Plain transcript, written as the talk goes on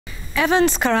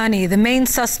Evans Karani, the main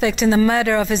suspect in the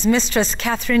murder of his mistress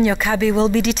Catherine Nyokabi, will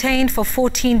be detained for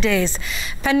 14 days,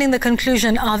 pending the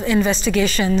conclusion of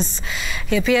investigations.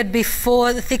 He appeared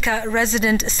before the Thika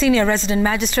senior resident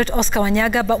magistrate Oscar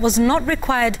Wanyaga, but was not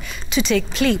required to take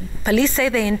plea. Police say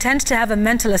they intend to have a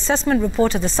mental assessment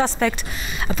report of the suspect,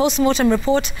 a post-mortem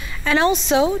report, and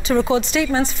also to record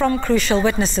statements from crucial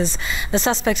witnesses. The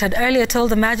suspect had earlier told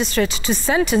the magistrate to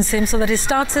sentence him so that he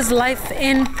starts his life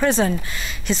in prison.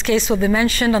 His case will be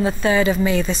mentioned on the 3rd of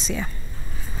May this year.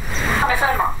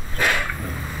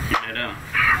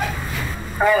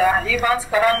 Evans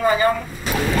Karani